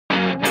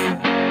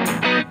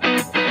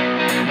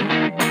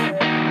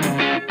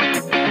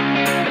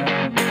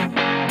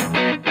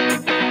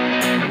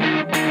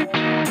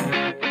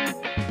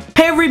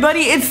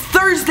everybody, it's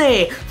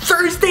Thursday!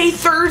 Thursday!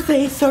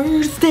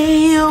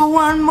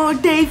 One more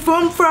day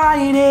from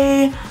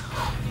Friday.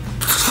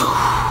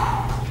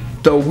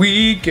 The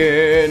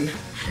weekend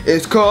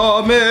is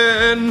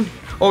coming.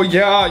 Oh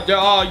yeah,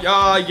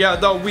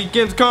 the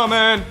weekend's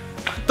coming.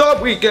 The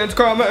weekend's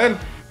coming.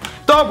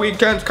 The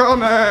weekend's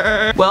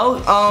coming.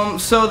 Well,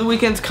 so the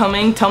weekend's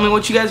coming. Tell me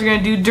what you guys are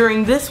gonna do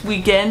during this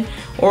weekend,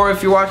 or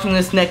if you're watching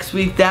this next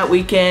week, that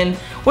weekend,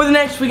 or the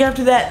next week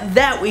after that,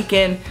 that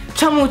weekend.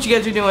 Tell me what you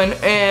guys are doing,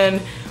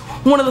 and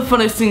one of the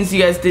funnest things you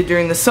guys did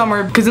during the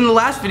summer, because in the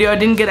last video I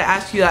didn't get to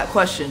ask you that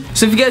question.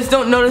 So if you guys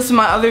don't notice in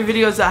my other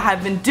videos that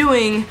I've been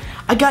doing,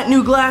 I got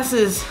new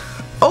glasses.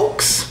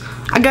 Oaks.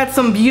 I got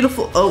some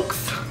beautiful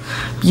oaks.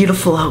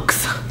 Beautiful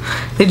oaks.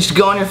 They just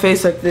go on your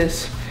face like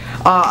this.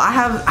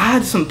 I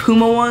had some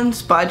Puma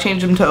ones, but I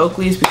changed them to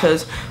Oakleys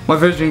because my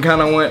vision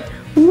kind of went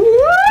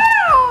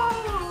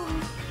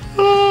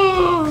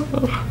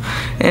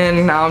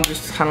and now I'm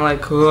just kind of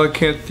like, oh, I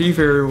can't see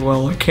very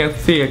well. I can't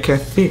see.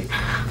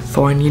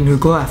 So I need new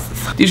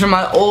glasses. These are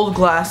my old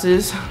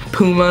glasses,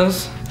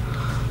 Pumas.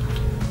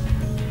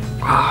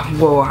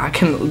 Whoa,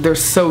 they're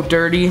so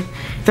dirty.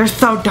 They're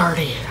so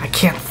dirty. I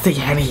can't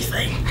see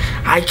anything.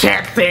 I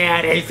can't see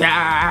anything.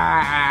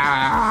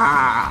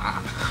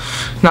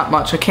 Not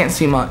much, I can't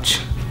see much.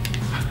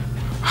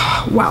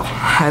 Wow,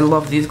 I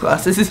love these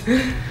glasses.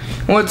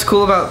 What's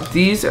cool about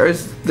these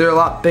is they're a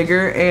lot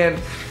bigger and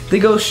they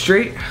go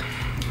straight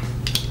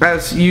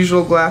as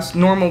usual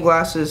normal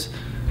glasses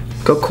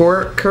go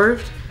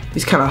curved.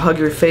 These kind of hug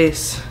your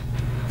face.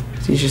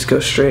 These just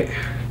go straight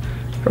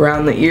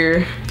around the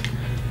ear.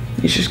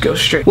 These just go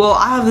straight. Well,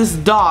 I have this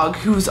dog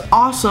who's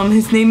awesome.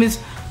 His name is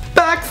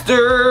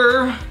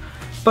Baxter.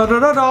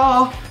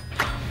 Ba-da-da-da.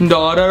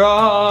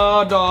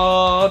 Da-da-da-da-da.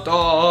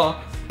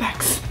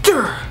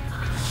 Baxter.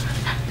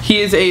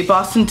 He is a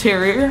Boston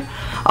Terrier.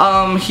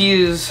 He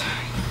is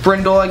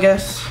brindle, I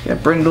guess. Yeah,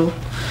 brindle.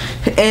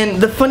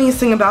 And the funniest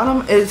thing about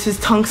him is his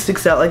tongue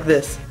sticks out like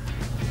this.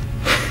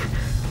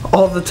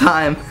 All the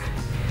time.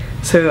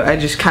 So I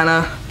just kind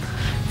of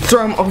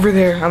throw him over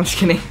there. I'm just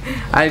kidding.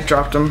 I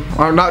dropped him.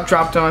 Or not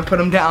dropped him, I put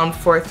him down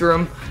before I threw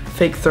him.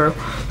 Fake throw.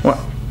 Well,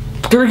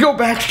 there we go,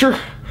 Baxter.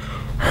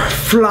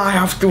 Fly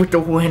off with the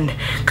wind.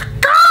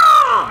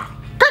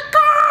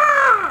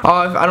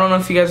 I don't know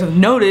if you guys have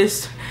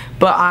noticed,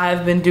 but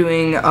I've been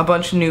doing a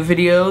bunch of new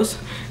videos.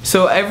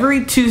 So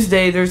every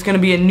Tuesday there's gonna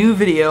be a new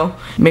video.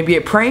 Maybe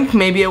a prank,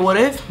 maybe a what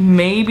if,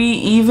 maybe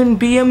even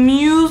be a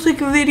music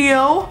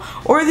video,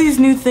 or these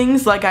new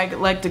things like I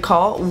like to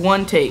call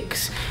one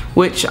takes,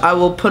 which I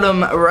will put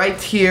them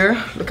right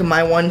here. Look at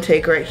my one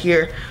take right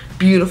here.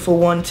 Beautiful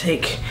one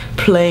take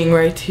playing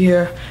right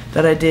here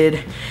that I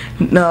did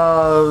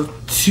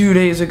 2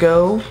 days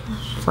ago,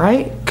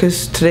 right?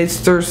 Because today's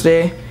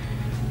Thursday.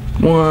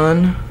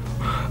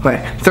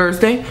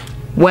 Thursday,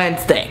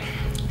 Wednesday,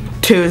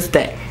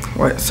 Tuesday.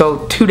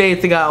 So 2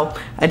 days ago,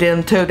 I did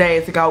them 2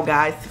 days ago,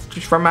 guys.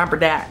 Just remember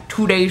that.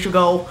 2 days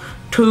ago,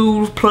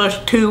 2 plus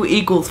 2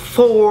 equals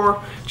 4.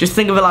 Just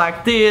think of it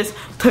like this.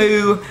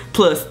 2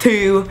 plus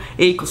 2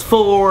 equals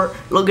 4.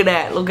 Look at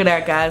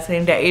that, guys.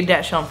 Ain't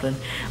that something?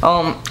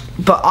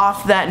 But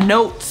off that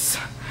notes,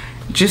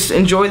 just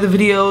enjoy the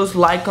videos,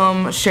 like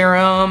them, share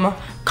them,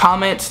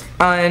 comment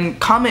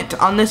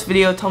on this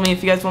video. Tell me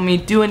if you guys want me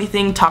to do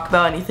anything, talk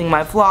about anything,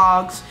 my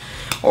vlogs,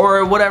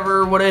 or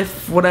whatever, what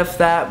if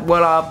that,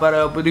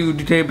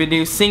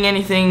 sing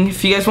anything.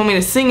 If you guys want me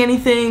to sing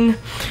anything,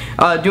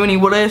 do any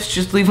what ifs,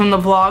 just leave them in the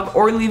vlog,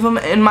 or leave them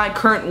in my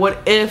current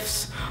what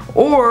ifs,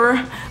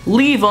 or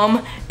leave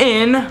them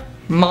in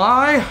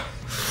my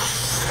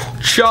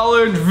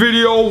challenge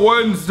video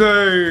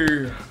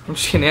Wednesday. I'm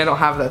just kidding, I don't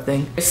have that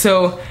thing.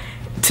 So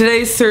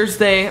today's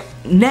Thursday.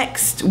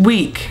 Next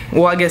week,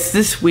 well, I guess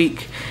this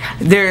week,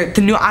 the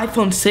new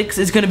iPhone 6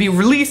 is going to be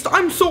released.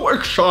 I'm so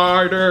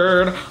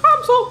excited.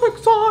 I'm so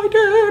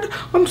excited.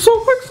 I'm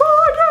so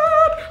excited.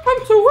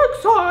 I'm so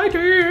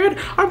excited.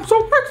 I'm so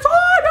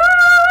excited.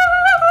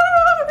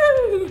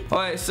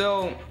 Alright,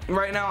 so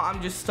right now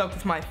I'm just stuck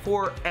with my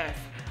 4S.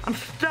 I'm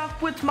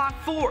stuck with my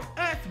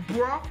 4S,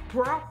 bro.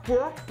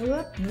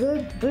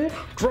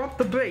 Drop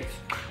the bass.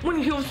 When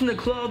he was in the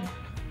club,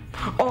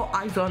 all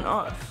eyes on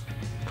us.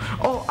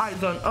 All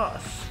eyes on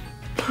us.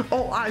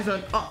 All eyes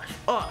on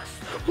us.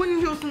 When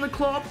he was in the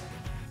club,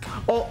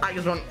 all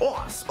eyes on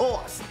us.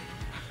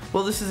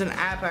 Well, this is an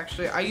app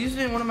actually. I used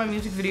it in one of my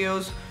music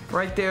videos.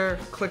 Right there,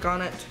 click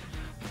on it.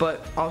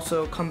 But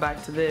also come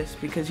back to this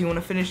because you want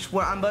to finish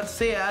what I'm about to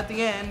say at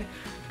the end.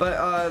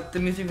 But the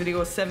music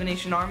video is 7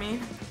 Nation Army.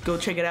 Go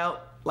check it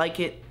out. Like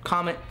it,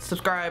 comment,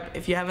 subscribe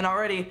if you haven't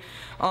already.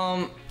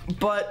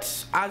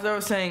 But as I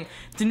was saying,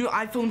 the new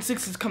iPhone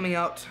 6 is coming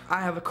out.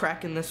 I have a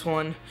crack in this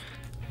one.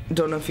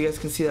 Don't know if you guys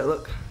can see that,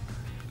 look.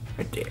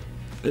 Right there,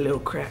 a little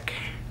crack.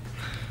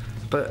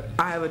 But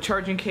I have a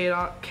charging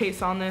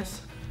case on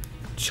this.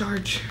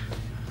 Charge.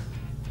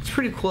 It's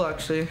pretty cool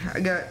actually.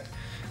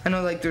 I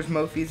know like there's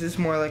Mophie's, this is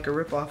more like a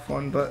rip-off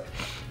one, but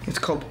it's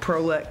called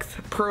Prolex.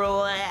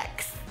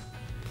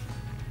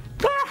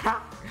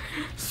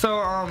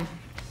 So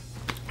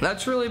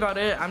that's really about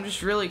it. I'm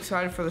just really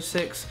excited for the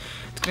 6.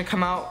 It's gonna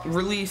come out,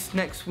 released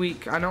next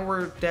week. I know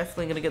we're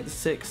definitely gonna get the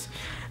 6.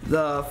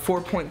 The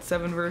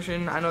 4.7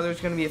 version. I know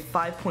there's gonna be a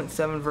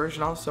 5.7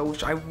 version also,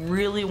 which I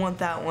really want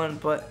that one,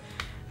 but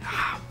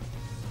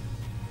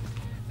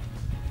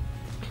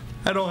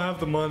I don't have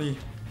the money.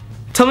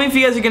 Tell me if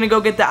you guys are gonna go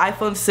get the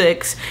iPhone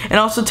 6, and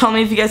also tell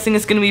me if you guys think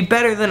it's gonna be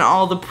better than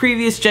all the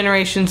previous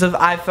generations of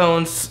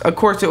iPhones. Of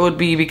course it would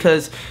be,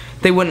 because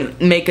they wouldn't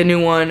make a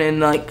new one, and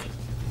like,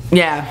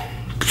 yeah.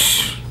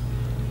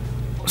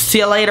 See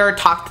you later,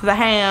 talk to the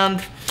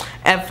hand.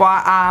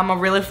 FYI, I'm a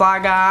really fly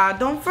guy.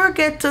 Don't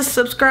forget to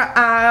subscribe.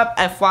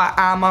 FYI,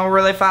 I'm a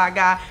really fly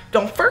guy.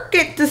 Don't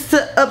forget to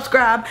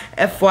subscribe.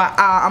 FYI,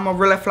 I'm a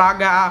really fly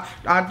guy.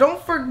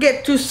 Don't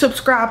forget to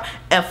subscribe.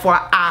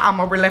 FYI, I'm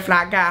a really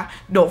fly guy.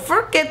 Don't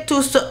forget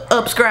to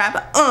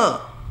subscribe.